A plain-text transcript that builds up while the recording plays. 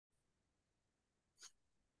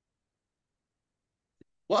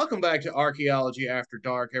Welcome back to Archaeology After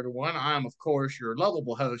Dark, everyone. I'm, of course, your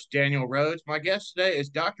lovable host, Daniel Rhodes. My guest today is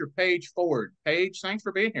Dr. Paige Ford. Paige, thanks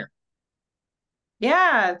for being here.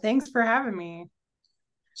 Yeah, thanks for having me.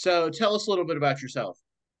 So, tell us a little bit about yourself.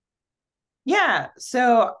 Yeah,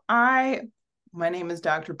 my name is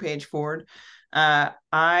Dr. Paige Ford.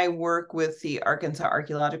 I work with the Arkansas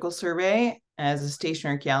Archaeological Survey as a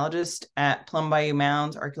station archaeologist at Plum Bayou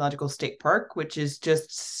Mound Archaeological State Park, which is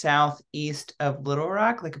just southeast of Little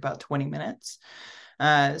Rock, like about 20 minutes.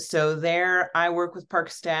 So there I work with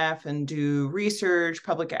park staff and do research,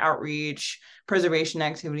 public outreach, preservation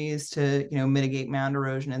activities to, mitigate mound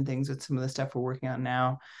erosion and things with some of the stuff we're working on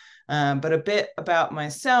now. But a bit about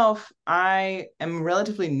myself, I am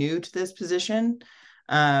relatively new to this position.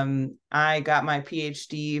 I got my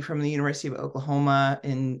PhD from the University of Oklahoma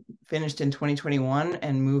and finished in 2021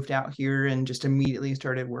 and moved out here and just immediately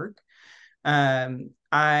started work. I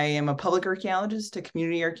am a public archaeologist, a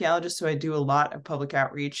community archaeologist, so I do a lot of public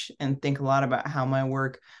outreach and think a lot about how my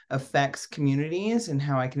work affects communities and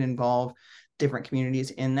how I can involve different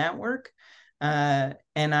communities in that work. And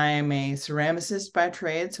I am a ceramicist by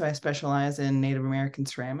trade, so I specialize in Native American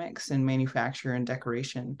ceramics and manufacture and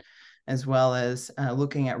decoration, as well as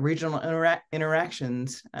looking at regional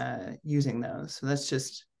interactions using those. So that's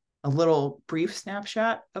just a little brief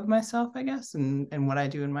snapshot of myself, I guess, and what I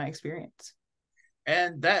do in my experience.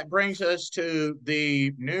 And that brings us to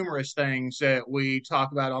the numerous things that we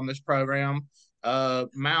talk about on this program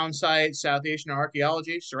mound sites, Southeastern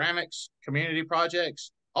archaeology, ceramics, community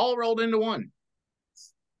projects, all rolled into one.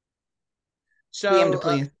 We aim to So,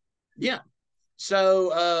 please. yeah.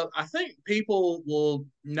 I think people will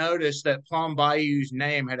notice that Plum Bayou's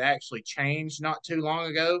name had actually changed not too long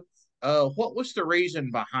ago. What was the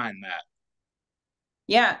reason behind that?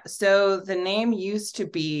 Yeah, so the name used to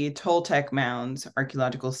be Toltec Mounds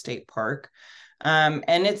Archaeological State Park.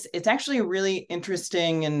 And it's actually a really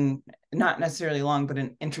interesting and not necessarily long, but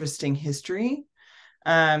an interesting history.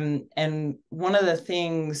 And one of the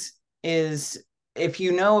things is if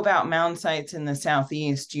you know about mound sites in the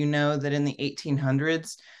Southeast, you know that in the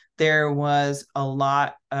 1800s, there was a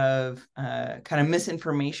lot of kind of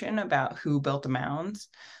misinformation about who built the mounds.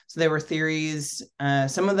 So there were theories,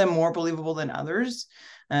 some of them more believable than others,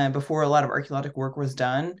 before a lot of archaeological work was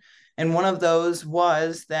done. And one of those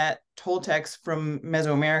was that Toltecs from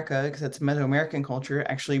Mesoamerica, because it's Mesoamerican culture,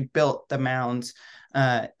 actually built the mounds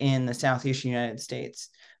in the Southeastern United States.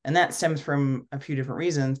 And that stems from a few different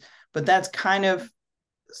reasons, but that's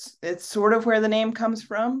it's sort of where the name comes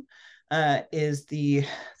from, is the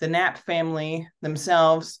Knapp family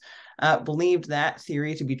themselves believed that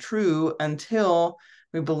theory to be true until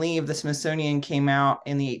we believe the Smithsonian came out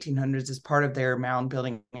in the 1800s as part of their mound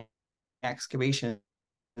building excavations.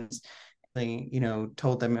 They,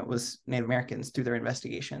 told them it was Native Americans through their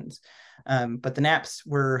investigations. But the Knapps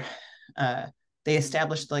were, they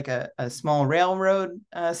established like a small railroad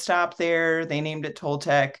stop there. They named it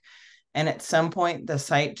Toltec. And at some point, the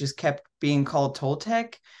site just kept being called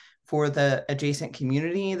Toltec for the adjacent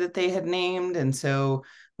community that they had named. And so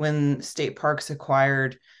when state parks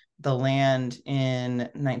acquired the land in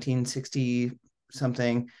 1960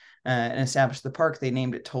 something and established the park, they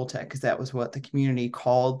named it Toltec because that was what the community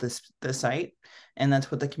called the site, and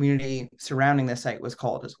that's what the community surrounding the site was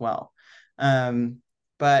called as well.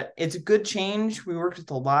 But it's a good change. We worked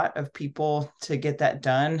with a lot of people to get that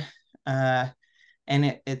done,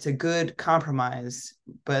 and it's a good compromise.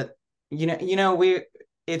 But we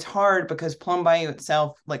it's hard because Plum Bayou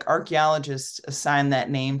itself, like archaeologists assign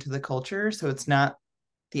that name to the culture, so it's not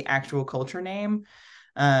the actual culture name,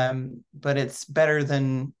 but it's better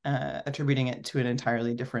than attributing it to an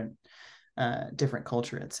entirely different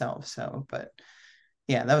culture itself. So, but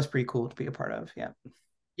yeah, that was pretty cool to be a part of. Yeah.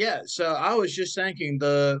 Yeah, so I was just thinking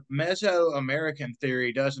the Mesoamerican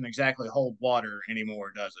theory doesn't exactly hold water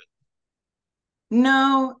anymore, does it?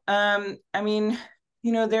 No, I mean,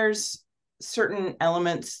 there's certain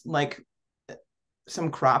elements like some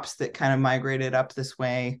crops that kind of migrated up this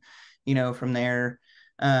way, from there.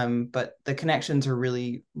 But the connections are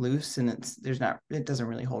really loose, and it doesn't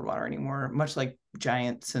really hold water anymore, much like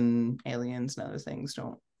giants and aliens and other things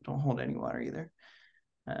don't hold any water either.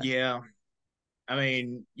 uh, Yeah. I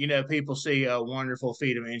mean, people see a wonderful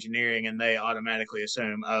feat of engineering and they automatically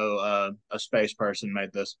assume, oh, a space person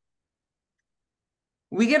made this.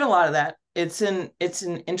 we get a lot of that. It's an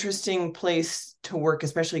interesting place to work,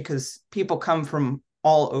 especially because people come from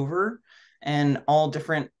all over and all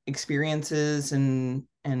different experiences and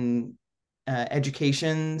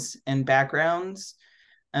educations and backgrounds.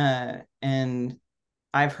 And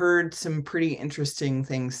I've heard some pretty interesting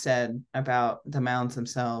things said about the mounds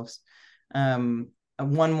themselves. Um,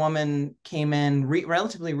 one woman came in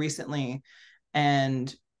relatively recently,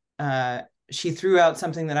 and she threw out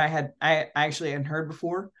something that I actually hadn't heard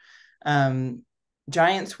before.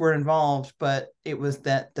 Giants were involved, but it was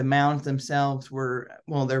that the mounds themselves were,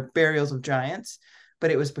 well, they're burials of giants,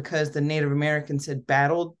 but it was because the Native Americans had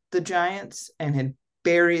battled the giants and had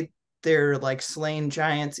buried their like slain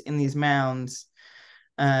giants in these mounds.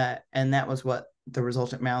 And that was what the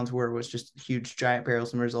resultant mounds were, was just huge giant burials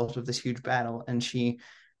as a result of this huge battle. And she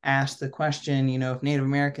asked the question, you know, if Native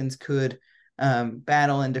Americans could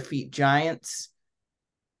battle and defeat giants,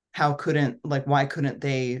 why couldn't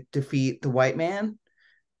they defeat the white man?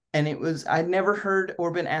 And I'd never heard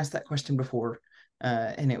or been asked that question before.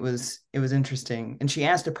 And it was interesting. And she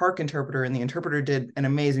asked a park interpreter, and the interpreter did an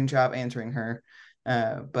amazing job answering her.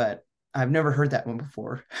 But I've never heard that one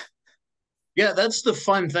before. Yeah, that's the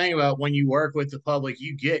fun thing about when you work with the public,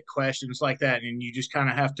 you get questions like that and you just kind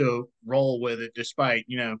of have to roll with it despite,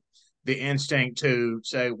 the instinct to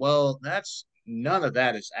say, well, that's none of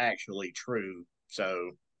that is actually true.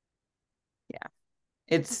 So, Yeah.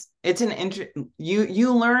 It's an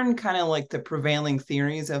you learn kind of like the prevailing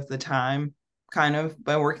theories of the time kind of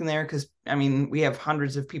by working there, because I mean we have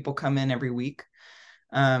hundreds of people come in every week,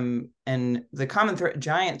 and the common threat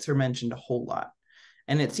giants are mentioned a whole lot,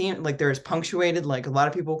 and it seemed like there's punctuated, like a lot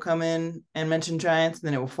of people come in and mention giants and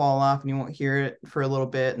then it will fall off and you won't hear it for a little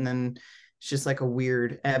bit, and then it's just like a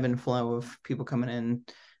weird ebb and flow of people coming in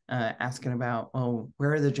asking about, oh,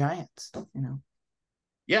 where are the giants, you know.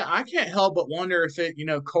 yeah, I can't help but wonder if it,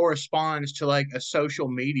 corresponds to like a social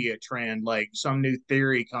media trend. Like some new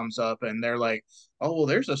theory comes up and they're like, oh, well,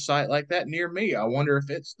 there's a site like that near me. I wonder if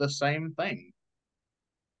it's the same thing.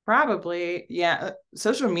 Probably, yeah.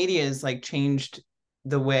 Social media has like changed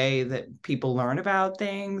the way that people learn about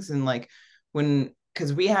things, and like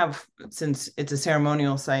because we have, since it's a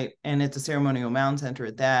ceremonial site and it's a ceremonial mound center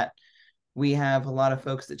at that, we have a lot of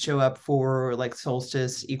folks that show up for like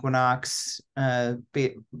solstice, equinox,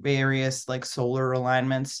 various like solar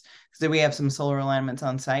alignments. So we have some solar alignments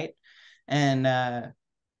on site, and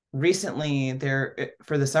recently there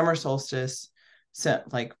for the summer solstice, so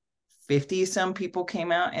like 50 some people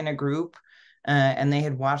came out in a group, and they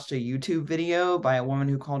had watched a YouTube video by a woman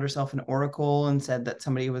who called herself an oracle and said that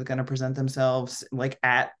somebody was going to present themselves like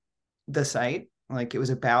at the site, like it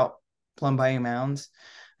was about Plum Bayou Mounds,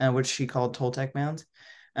 which she called Toltec Mounds.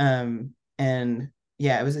 And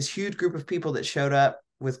yeah, it was this huge group of people that showed up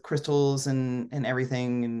with crystals and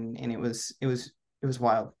everything, and it was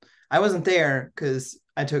wild. I wasn't there because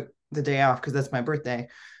I took the day off because that's my birthday.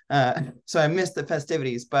 So I missed the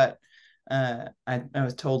festivities, but I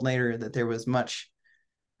was told later that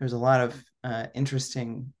there's a lot of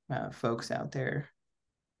interesting folks out there.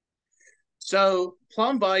 So,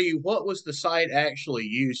 Plum Bayou, what was the site actually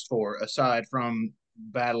used for aside from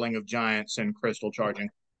battling of giants and crystal charging?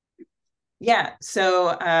 Yeah,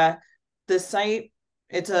 so the site,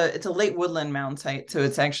 it's a late woodland mound site, so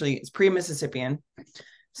it's pre-Mississippian.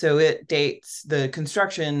 So the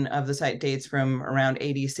construction of the site dates from around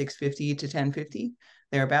 8650 to 1050,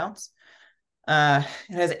 thereabouts. It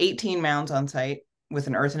has 18 mounds on site with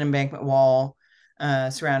an earthen embankment wall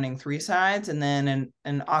surrounding three sides, and then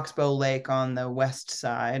an oxbow lake on the west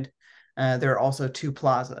side. There are also two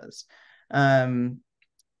plazas.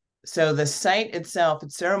 So the site itself,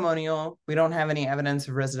 it's ceremonial. We don't have any evidence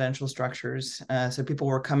of residential structures. So people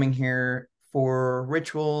were coming here for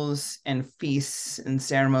rituals and feasts and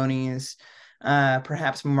ceremonies,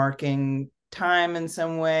 perhaps marking time in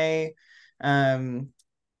some way.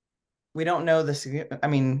 We don't know I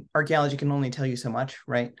mean, archaeology can only tell you so much,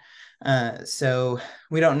 right? So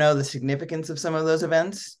we don't know the significance of some of those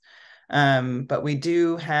events. But we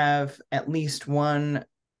do have at least one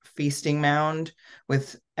feasting mound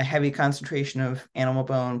with a heavy concentration of animal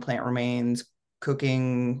bone, plant remains,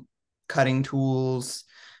 cooking, cutting tools,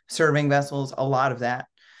 serving vessels, a lot of that.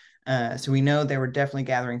 So we know they were definitely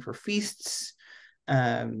gathering for feasts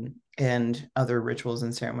and other rituals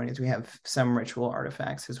and ceremonies. We have some ritual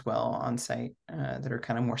artifacts as well on site that are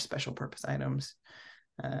kind of more special purpose items.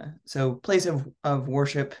 So place of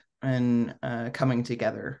worship and coming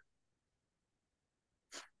together.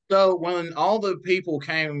 So when all the people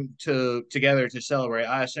came together to celebrate,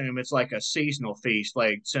 I assume it's like a seasonal feast.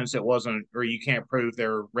 Like since it wasn't, or you can't prove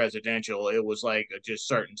they're residential, it was like just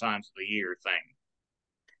certain times of the year thing.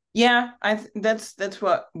 Yeah, that's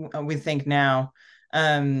what we think now.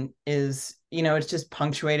 Is, it's just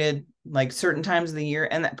punctuated like certain times of the year,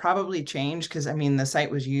 and that probably changed because I mean the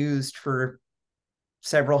site was used for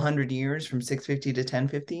several hundred years from 650 to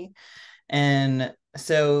 1050, and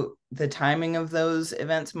So the timing of those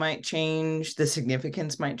events might change, the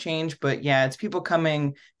significance might change, but yeah, it's people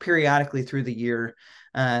coming periodically through the year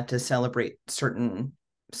to celebrate certain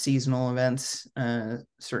seasonal events,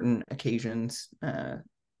 certain occasions.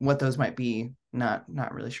 What those might be,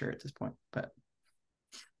 not really sure at this point, but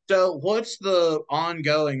So, what's the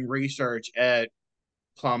ongoing research at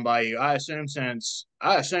Plum Bayou? I assume it's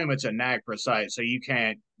a NAGPRA site, so you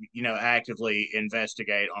can't, actively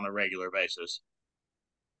investigate on a regular basis.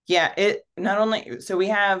 yeah, it not only so we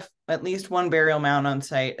have at least one burial mound on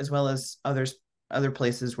site as well as other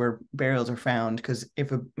places where burials are found, because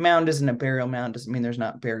if a mound isn't a burial mound doesn't mean there's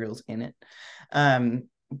not burials in it.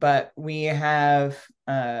 But we have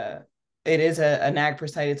it is a NAGPRA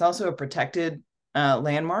site. It's also a protected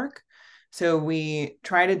landmark. So we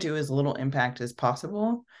try to do as little impact as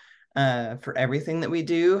possible for everything that we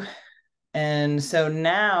do. And so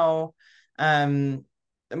now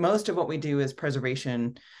most of what we do is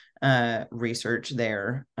preservation research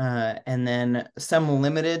there, and then some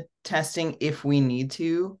limited testing if we need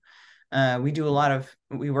to.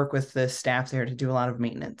 We work with the staff there to do a lot of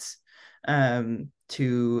maintenance,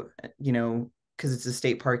 to, because it's a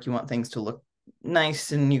state park, you want things to look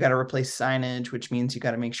nice, and you got to replace signage, which means you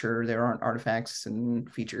got to make sure there aren't artifacts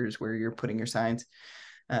and features where you're putting your signs.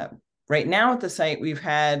 Right now at the site, we've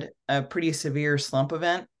had a pretty severe slump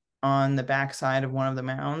event on the back side of one of the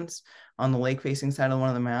mounds, on the lake facing side of one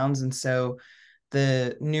of the mounds. And so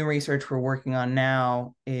the new research we're working on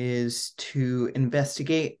now is to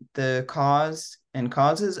investigate the cause and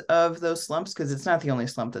causes of those slumps, because it's not the only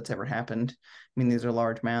slump that's ever happened. I mean, these are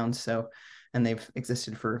large mounds, and they've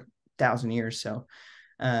existed for 1,000 years.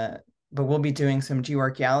 But we'll be doing some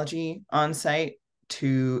geoarchaeology on site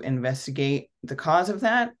to investigate the cause of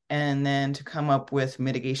that, and then to come up with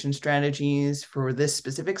mitigation strategies for this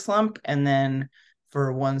specific slump, and then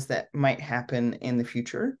for ones that might happen in the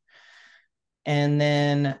future. And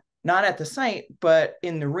then, not at the site, but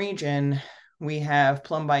in the region, we have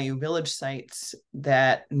Plum Bayou Village sites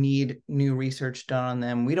that need new research done on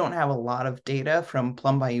them. We don't have a lot of data from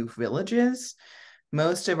Plum Bayou villages.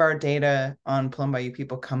 Most of our data on Plum Bayou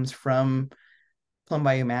people comes from Plum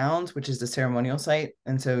Bayou Mounds, which is the ceremonial site.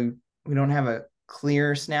 And so we don't have a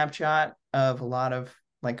clear snapshot of a lot of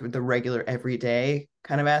like the regular everyday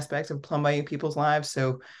kind of aspects of Plum Bayou people's lives.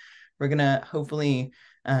 So we're going to hopefully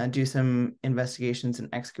do some investigations and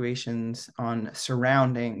excavations on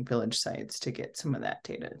surrounding village sites to get some of that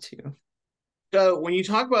data too. So, when you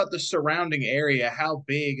talk about the surrounding area, how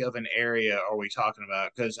big of an area are we talking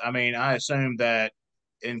about? Because, I mean, I assume that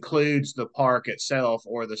includes the park itself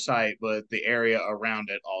or the site, but the area around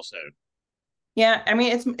it also. Yeah, I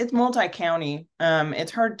mean it's multi-county.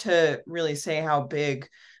 It's hard to really say how big,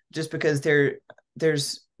 just because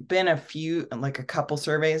there's been a couple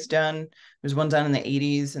surveys done. There's one done in the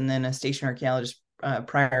 80s, and then a station archaeologist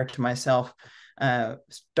prior to myself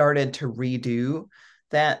started to redo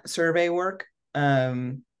that survey work.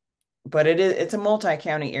 But it's a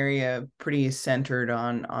multi-county area, pretty centered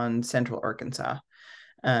on central Arkansas.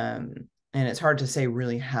 Um, and it's hard to say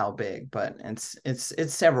really how big, but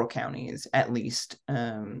it's several counties at least.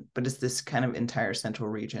 But it's this kind of entire central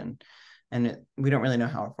region, and we don't really know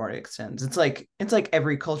how far it extends. It's like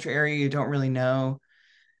every culture area, you don't really know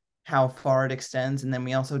how far it extends, and then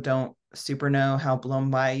we also don't super know how Plum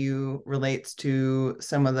Bayou relates to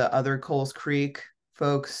some of the other Coles Creek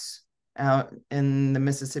folks out in the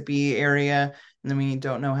Mississippi area, and then we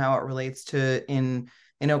don't know how it relates to in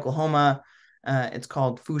Oklahoma. It's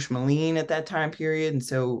called Fouche Malin at that time period. And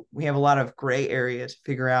so we have a lot of gray area to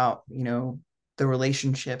figure out, the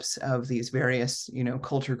relationships of these various,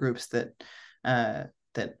 culture groups that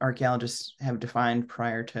archaeologists have defined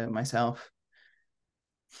prior to myself.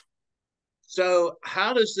 So,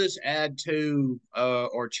 how does this add to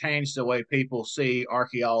or change the way people see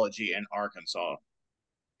archaeology in Arkansas?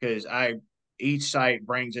 Because I each site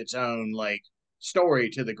brings its own like story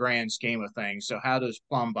to the grand scheme of things. So, how does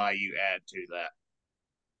Plum Bayou add to that?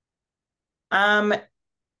 Um,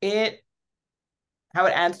 it How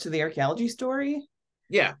it adds to the archaeology story.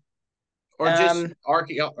 Yeah, or just Um,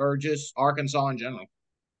 or just Arkansas in general.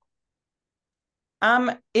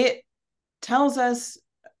 it tells us,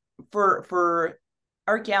 for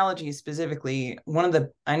archaeology specifically, one of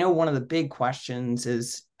the big questions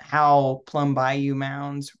is how Plum Bayou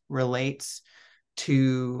mounds relates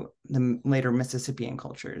to the later Mississippian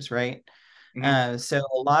cultures, right? Mm-hmm. So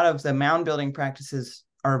a lot of the mound building practices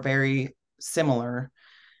are very similar,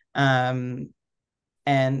 and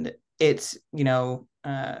it's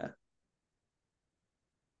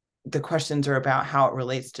the questions are about how it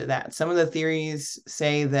relates to that. Some of the theories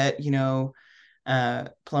say that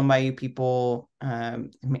Plum Bayou people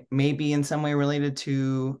may be in some way related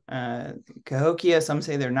to Cahokia. Some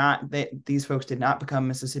say they're not. These folks did not become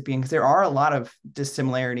Mississippian, because there are a lot of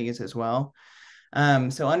dissimilarities as well.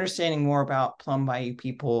 So understanding more about Plum Bayou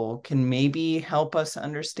people can maybe help us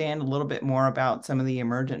understand a little bit more about some of the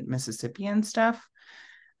emergent Mississippian stuff,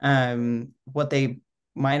 what they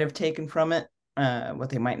might have taken from it, what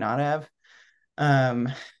they might not have.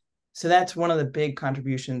 So that's one of the big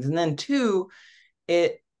contributions. And then two,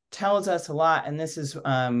 it tells us a lot, and this is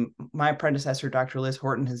my predecessor, Dr. Liz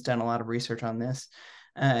Horton, has done a lot of research on this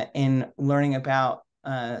in learning about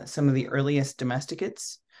some of the earliest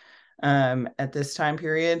domesticates at this time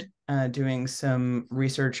period, doing some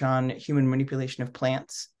research on human manipulation of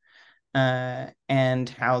plants and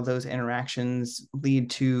how those interactions lead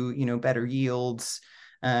to, better yields,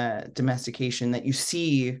 domestication that you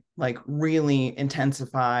see like really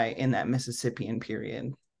intensify in that Mississippian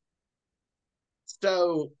period.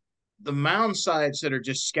 So the mound sites that are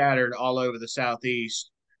just scattered all over the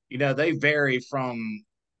Southeast, they vary from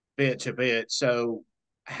bit to bit. So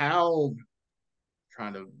how,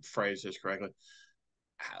 trying to phrase this correctly,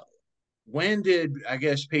 how, when did, I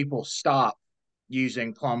guess, people stop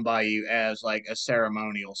using Plum Bayou as like a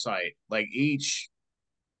ceremonial site? Like each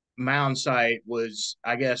mound site was,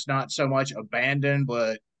 I guess, not so much abandoned,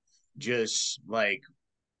 but just like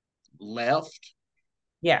left.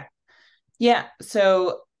 Yeah. Yeah.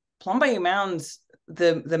 So Plum Bayou Mounds,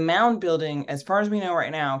 the mound building, as far as we know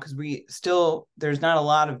right now, because there's not a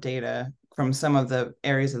lot of data from some of the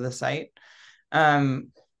areas of the site.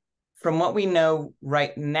 From what we know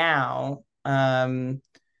right now, the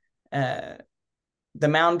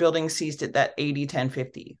mound building ceased at that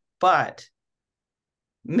 80-10-50. But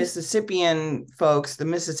Mississippian folks, the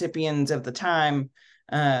Mississippians of the time,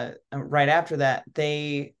 right after that,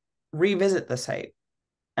 they revisit the site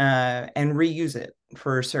and reuse it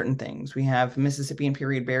for certain things. We have Mississippian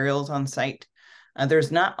period burials on site.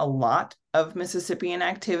 There's not a lot of Mississippian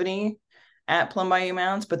activity at Plum Bayou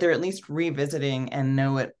Mounds, but they're at least revisiting and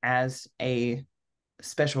know it as a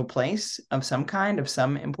special place of some kind, of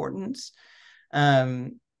some importance.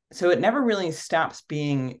 So it never really stops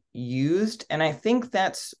being used. And I think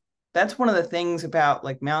that's one of the things about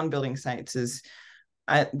like mound building sites is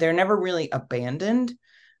they're never really abandoned.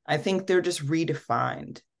 I think they're just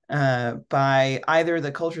redefined by either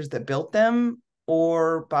the cultures that built them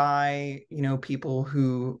or by, people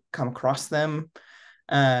who come across them,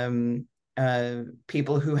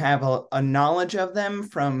 people who have a knowledge of them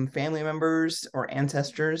from family members or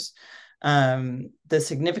ancestors. The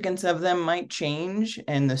significance of them might change,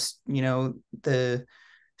 and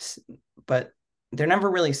but they're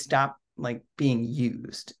never really stopped like being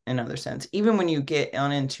used in other sense. Even when you get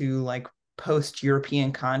on into like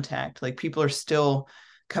post-European contact, like people are still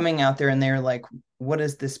coming out there and they're like, what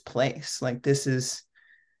is this place? Like, this is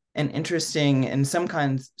an interesting, and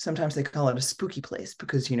sometimes they call it a spooky place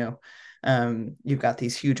because, you've got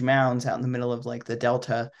these huge mounds out in the middle of like the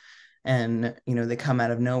Delta, and, they come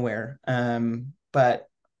out of nowhere. But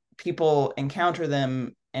people encounter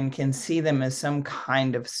them and can see them as some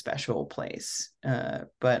kind of special place.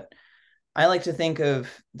 But I like to think of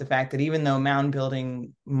the fact that even though mound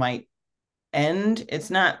building might end, it's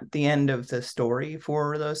not the end of the story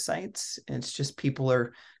for those sites. It's just people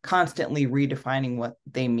are constantly redefining what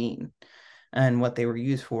they mean and what they were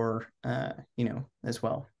used for, as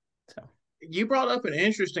well. So You brought up an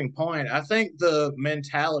interesting point. I think the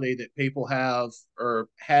mentality that people have or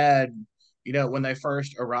had, when they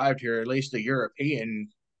first arrived here, at least the European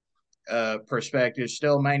perspective,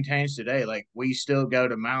 still maintains today. Like we still go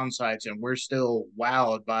to mound sites and we're still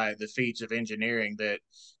wowed by the feats of engineering that,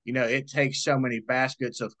 it takes so many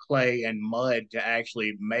baskets of clay and mud to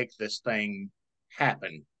actually make this thing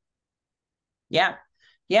happen. yeah,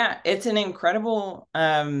 it's an incredible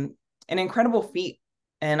feat.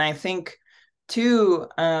 And I think too,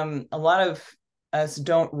 a lot of us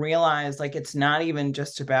don't realize like it's not even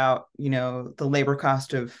just about, the labor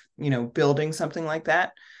cost of, building something like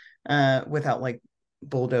that without like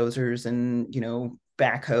bulldozers and,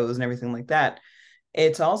 backhoes and everything like that.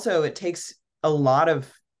 It takes a lot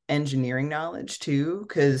of engineering knowledge too,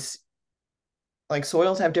 because like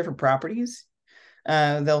soils have different properties.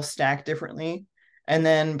 They'll stack differently. And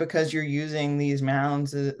then because you're using these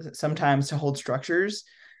mounds sometimes to hold structures,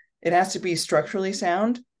 it has to be structurally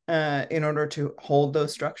sound in order to hold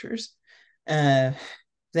those structures. Then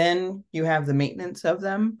you have the maintenance of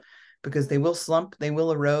them because they will slump, they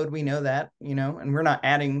will erode. We know that, and we're not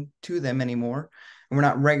adding to them anymore. And we're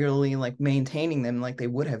not regularly like maintaining them like they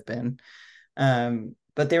would have been.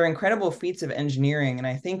 but they were incredible feats of engineering. And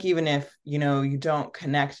I think even if, you don't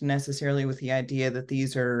connect necessarily with the idea that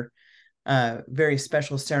these are very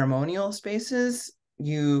special ceremonial spaces,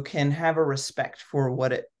 you can have a respect for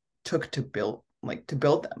what it took to build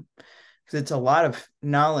them, because it's a lot of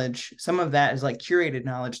knowledge. Some of that is like curated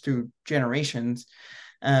knowledge through generations,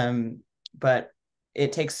 but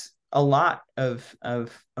it takes a lot of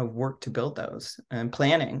work to build those, and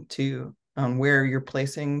planning too, on where you're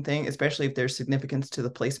placing things, especially if there's significance to the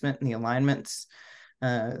placement and the alignments.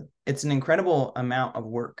 It's an incredible amount of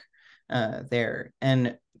work there.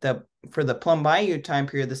 And for the Plum Bayou time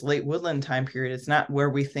period, this late woodland time period, it's not where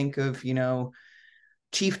we think of,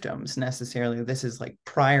 chiefdoms necessarily. This is like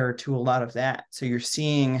prior to a lot of that. So you're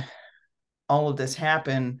seeing all of this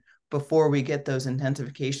happen before we get those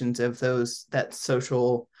intensifications of that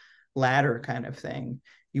social ladder kind of thing.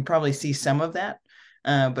 You probably see some of that,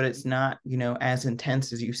 but it's not, as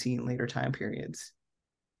intense as you see in later time periods.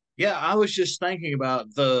 Yeah, I was just thinking about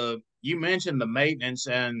you mentioned the maintenance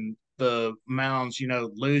and the mounds,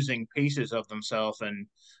 losing pieces of themselves. And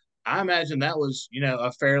I imagine that was,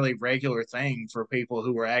 a fairly regular thing for people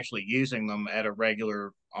who were actually using them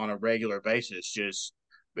on a regular basis, just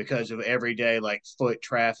because of everyday like foot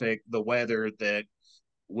traffic, the weather that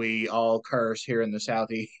we all curse here in the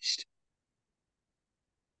Southeast.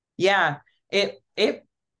 Yeah, it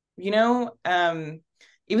you know,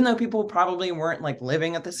 even though people probably weren't like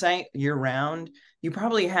living at the site year round, you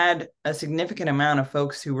probably had a significant amount of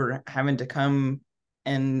folks who were having to come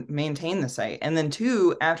and maintain the site. And then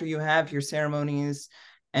two, after you have your ceremonies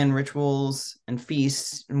and rituals and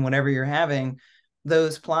feasts and whatever you're having,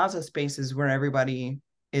 those plaza spaces where everybody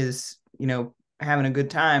is, having a good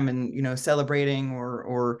time and, celebrating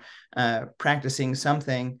or practicing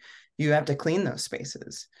something, you have to clean those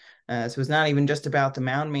spaces. So it's not even just about the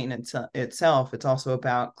mound maintenance itself. It's also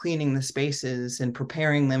about cleaning the spaces and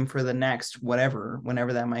preparing them for the next whenever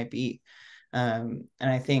that might be. And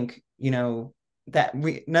I think, that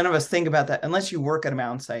none of us think about that unless you work at a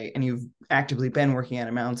mound site and you've actively been working at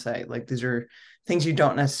a mound site. Like these are things you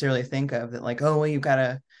don't necessarily think of, that like, oh, well,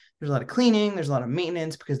 there's a lot of cleaning, there's a lot of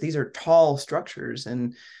maintenance, because these are tall structures,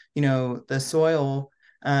 and, the soil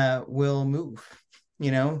will move,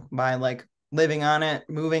 by like living on it,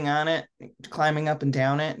 moving on it, climbing up and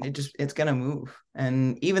down it. It's going to move.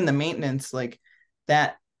 And even the maintenance, like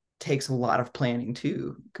that takes a lot of planning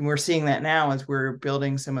too. And we're seeing that now as we're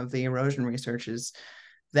building some of the erosion researches,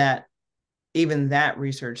 that even that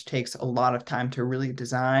research takes a lot of time to really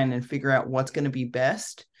design and figure out what's going to be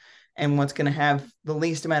best and what's going to have the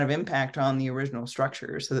least amount of impact on the original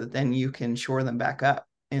structure, so that then you can shore them back up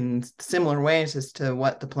in similar ways as to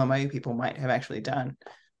what the Plum Bayou people might have actually done.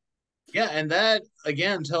 Yeah, and that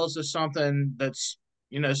again tells us something that's,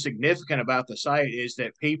 significant about the site, is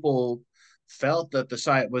that people felt that the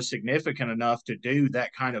site was significant enough to do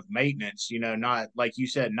that kind of maintenance, not like you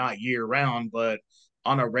said, not year round, but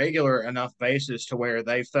on a regular enough basis to where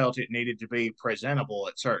they felt it needed to be presentable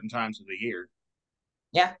at certain times of the year.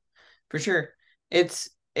 Yeah, for sure. It's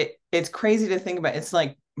crazy to think about. It's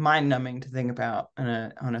like mind numbing to think about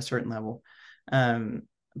on a certain level.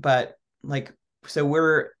 But like, so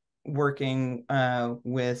we're working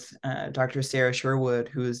with Dr. Sarah Sherwood,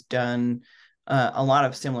 who has done a lot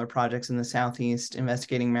of similar projects in the Southeast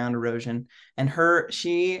investigating mound erosion. And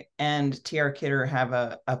she and T.R. Kidder have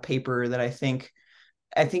a paper that I think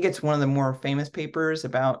it's one of the more famous papers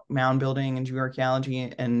about mound building and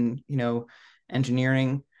geoarchaeology and,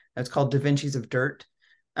 engineering. It's called Da Vinci's of Dirt.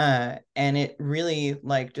 And it really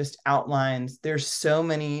like just outlines there's so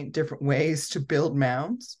many different ways to build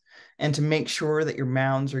mounds and to make sure that your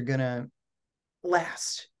mounds are going to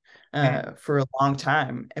last for a long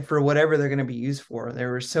time and for whatever they're going to be used for.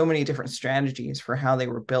 There were so many different strategies for how they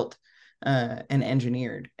were built and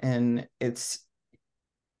engineered. And it's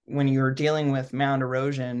when you're dealing with mound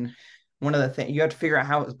erosion, one of the things you have to figure out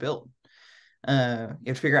how it was built. You have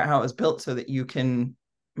to figure out how it was built so that you can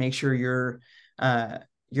make sure your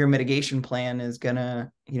mitigation plan is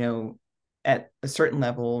gonna, at a certain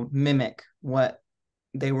level mimic what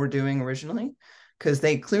they were doing originally, because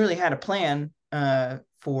they clearly had a plan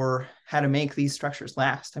for how to make these structures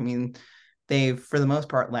last. I mean, they've for the most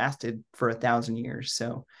part lasted for 1,000 years,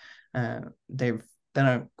 so they've done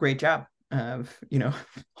a great job of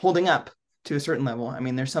holding up to a certain level. I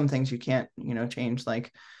mean, there's some things you can't change,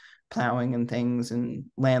 like plowing and things and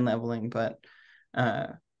land leveling, but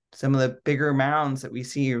some of the bigger mounds that we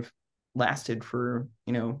see have lasted for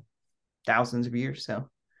thousands of years. So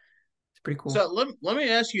it's pretty cool. So let me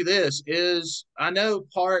ask you this: is I know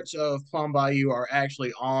parts of Plum Bayou are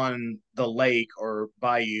actually on the lake or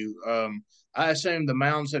bayou. I assume the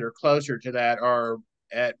mounds that are closer to that are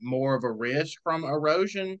at more of a risk from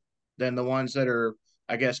erosion than the ones that are,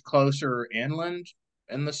 I guess, closer inland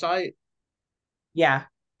in the site? Yeah,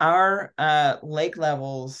 our lake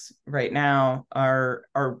levels right now are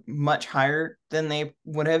much higher than they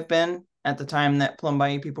would have been at the time that Plum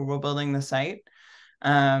Bayou people were building the site.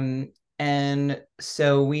 And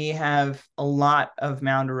so we have a lot of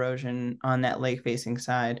mound erosion on that lake facing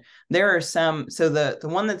side. There are some, so the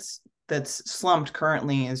one that's slumped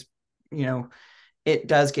currently is, you know, it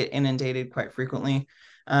does get inundated quite frequently.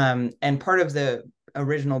 And part of the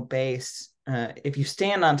original base, if you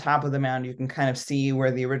stand on top of the mound, you can kind of see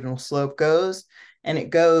where the original slope goes, and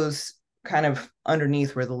it goes kind of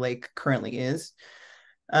underneath where the lake currently is.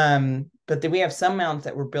 But then we have some mounds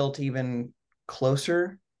that were built even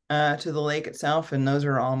closer to the lake itself, and those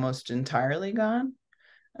are almost entirely gone.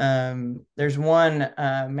 There's one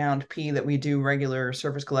Mound P that we do regular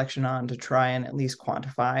surface collection on to try and at least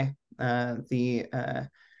quantify the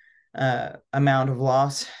amount of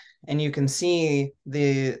loss. And you can see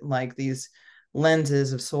these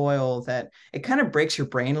lenses of soil that it kind of breaks your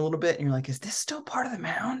brain a little bit. And you're like, is this still part of the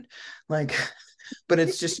mound? Like, but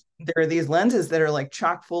it's just, there are these lenses that are like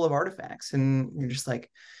chock full of artifacts. And you're just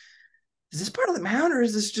like, is this part of the mound, or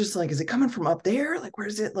is this just like, is it coming from up there? Like, where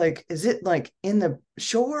is it? Like, is it like in the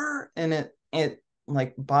shore? And it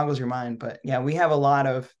like boggles your mind. But yeah, we have a lot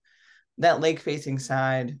of that lake facing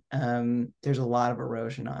side. There's a lot of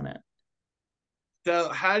erosion on it. So,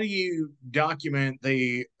 how do you document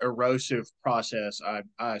the erosive process? I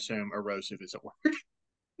assume erosive is a word.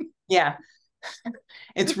 Yeah,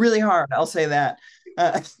 it's really hard. I'll say that.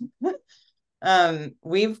 Uh,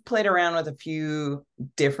 we've played around with a few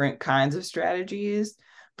different kinds of strategies,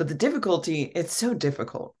 but the difficulty, it's so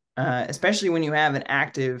difficult, especially when you have an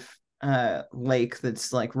active lake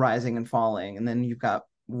that's like rising and falling, and then you've got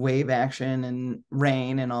wave action and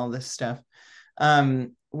rain and all this stuff.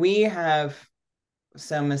 We have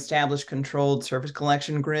some established controlled surface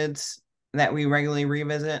collection grids that we regularly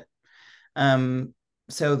revisit.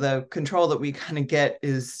 So the control that we kind of get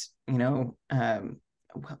is,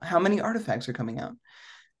 how many artifacts are coming out?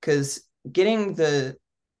 Because getting the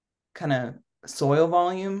kind of soil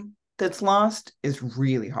volume that's lost is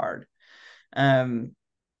really hard.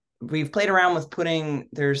 We've played around with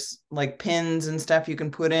there's like pins and stuff you can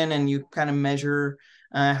put in, and you kind of measure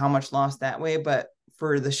how much lost that way. But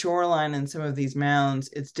for the shoreline and some of these mounds,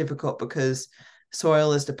 it's difficult because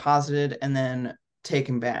soil is deposited and then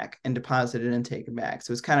taken back and deposited and taken back.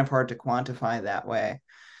 So it's kind of hard to quantify that way.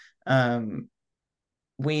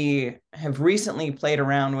 We have recently played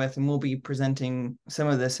around with, and we'll be presenting some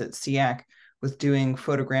of this at SEAC, with doing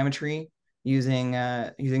photogrammetry using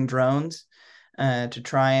drones to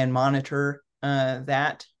try and monitor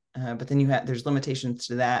that. But then there's limitations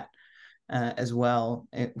to that as well,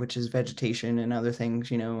 which is vegetation and other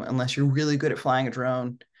things, unless you're really good at flying a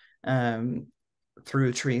drone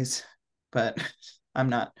through trees. But I'm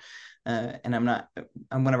not.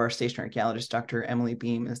 I'm one of our station archaeologists. Dr. Emily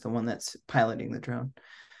Beam is the one that's piloting the drone.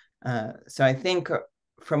 So I think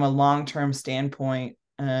from a long-term standpoint,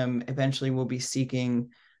 eventually we'll be seeking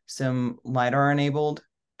some LiDAR-enabled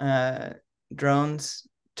drones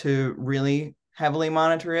to really heavily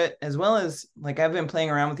monitor it, as well as, like, I've been playing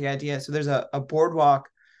around with the idea. So there's a boardwalk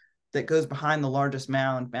that goes behind the largest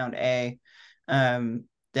mound, Mound A,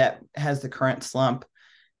 that has the current slump.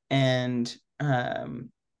 And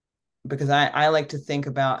because I like to think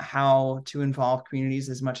about how to involve communities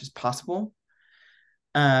as much as possible.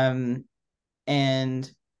 And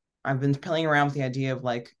I've been playing around with the idea of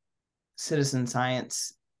like citizen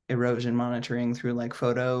science erosion monitoring through like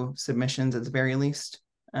photo submissions at the very least,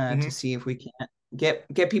 to see if we can get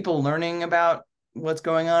people learning about what's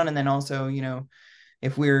going on, and then also,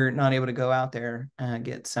 if we're not able to go out there,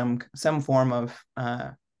 get some form of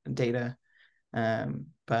data.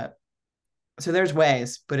 But so there's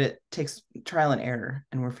ways, but it takes trial and error,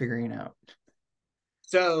 and we're figuring it out.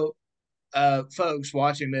 So, folks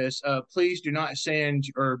watching this, please do not send,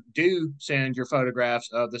 or do send, your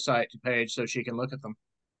photographs of the site to Paige so she can look at them.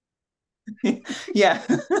 Yeah.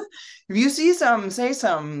 If you see something, say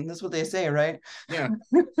something. That's what they say, right? Yeah.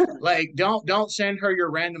 Like, don't send her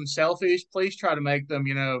your random selfies. Please try to make them,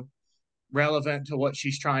 relevant to what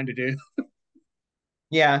she's trying to do.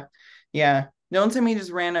 Yeah. Yeah. Don't send me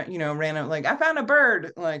just random, like, I found a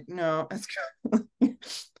bird. Like, no,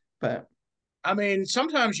 but I mean,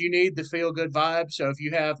 sometimes you need the feel good vibe. So if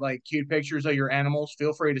you have like cute pictures of your animals,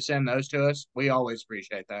 feel free to send those to us. We always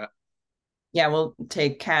appreciate that. yeah, we'll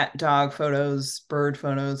take cat, dog photos, bird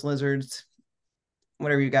photos, lizards,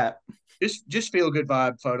 whatever you got. Just feel good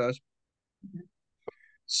vibe photos.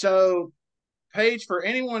 So Paige, for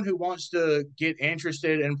anyone who wants to get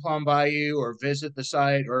interested in Plum Bayou or visit the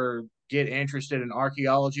site or get interested in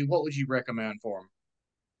archaeology, what would you recommend for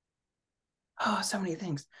Oh, so many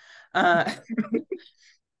things. Uh, them?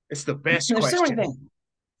 It's the best there's so many question.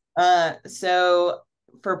 things. So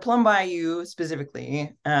for Plum Bayou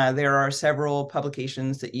specifically, there are several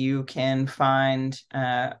publications that you can find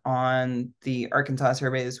on the Arkansas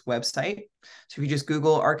Survey's website. So if you just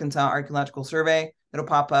Google Arkansas Archaeological Survey, it'll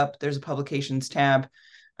pop up. There's a publications tab.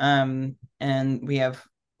 And we have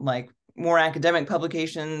like more academic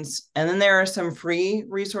publications. And then there are some free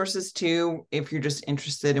resources too, if you're just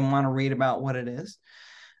interested and want to read about what it is.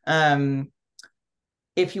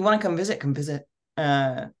 If you want to come visit, come visit.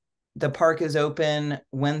 The park is open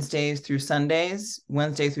Wednesdays through Sundays.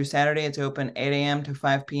 Wednesday through Saturday, it's open 8 a.m. to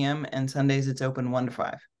 5 p.m. And Sundays, it's open 1 to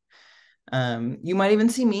 5. You might even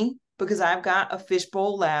see me because I've got a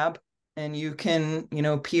fishbowl lab and you can,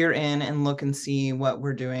 peer in and look and see what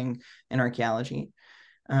we're doing in archaeology.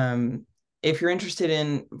 If you're interested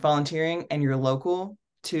in volunteering and you're local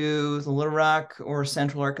to the Little Rock or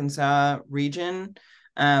Central Arkansas region,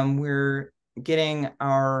 we're getting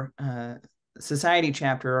our society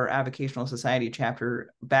chapter or avocational society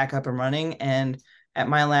chapter back up and running. And at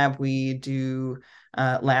my lab, we do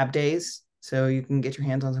lab days. So you can get your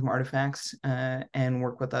hands on some artifacts and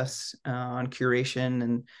work with us on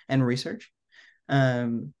curation and research.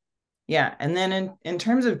 Yeah. And then in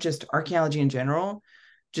terms of just archaeology in general,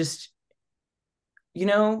 just,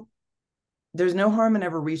 there's no harm in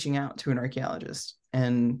ever reaching out to an archaeologist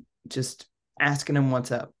and just asking them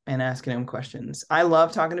what's up and asking them questions. I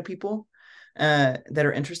love talking to people that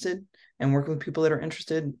are interested and working with people that are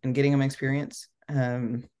interested and getting them experience.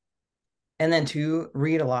 And then to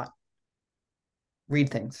read a lot, read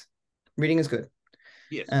things. Reading is good.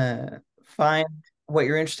 Yes. Find what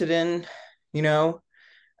you're interested in,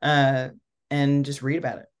 and just read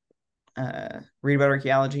about it. Read about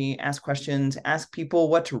archaeology, ask questions, ask people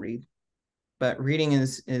what to read. But reading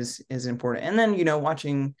is important. And then,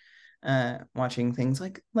 watching things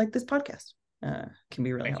like this podcast can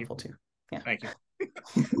be really helpful too. Yeah. Thank you.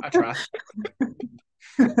 I try.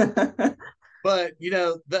 But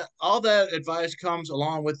all that advice comes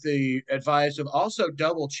along with the advice of also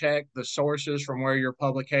double check the sources from where your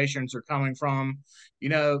publications are coming from.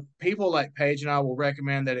 People like Paige and I will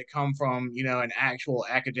recommend that it come from an actual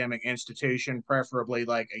academic institution, preferably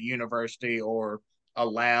like a university or a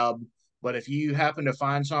lab. But if you happen to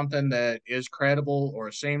find something that is credible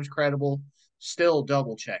or seems credible, still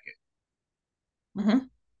double check it. Mm-hmm.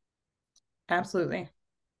 Absolutely.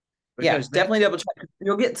 Because definitely double check.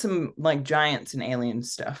 You'll get some like giants and alien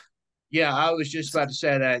stuff. Yeah, I was just about to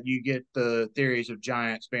say that you get the theories of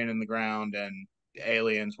giants being in the ground and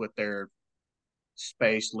aliens with their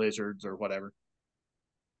space lizards or whatever.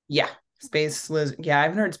 Yeah, space lizard. Yeah, I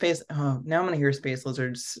haven't heard space. Oh, now I'm gonna hear space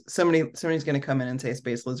lizards. Somebody's gonna come in and say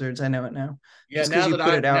space lizards. I know it now. Yeah, Just because you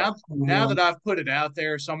put it out. now that I've put it out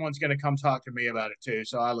there, someone's going to come talk to me about it too.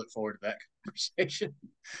 So I look forward to that conversation.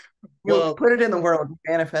 Well, put it in the world. You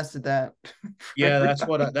manifested that. Yeah, that's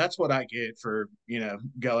what I get for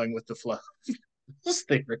going with the flow.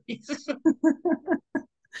 Theories.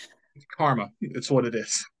 It's karma. It's what it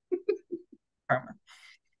is. Karma.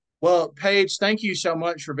 Well, Paige, thank you so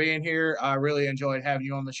much for being here. I really enjoyed having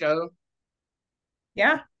you on the show.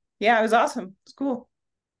 Yeah, it was awesome. It's cool.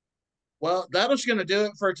 Well, that was going to do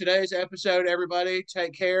it for today's episode, everybody.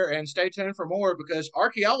 Take care and stay tuned for more because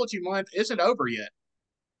Archaeology Month isn't over yet.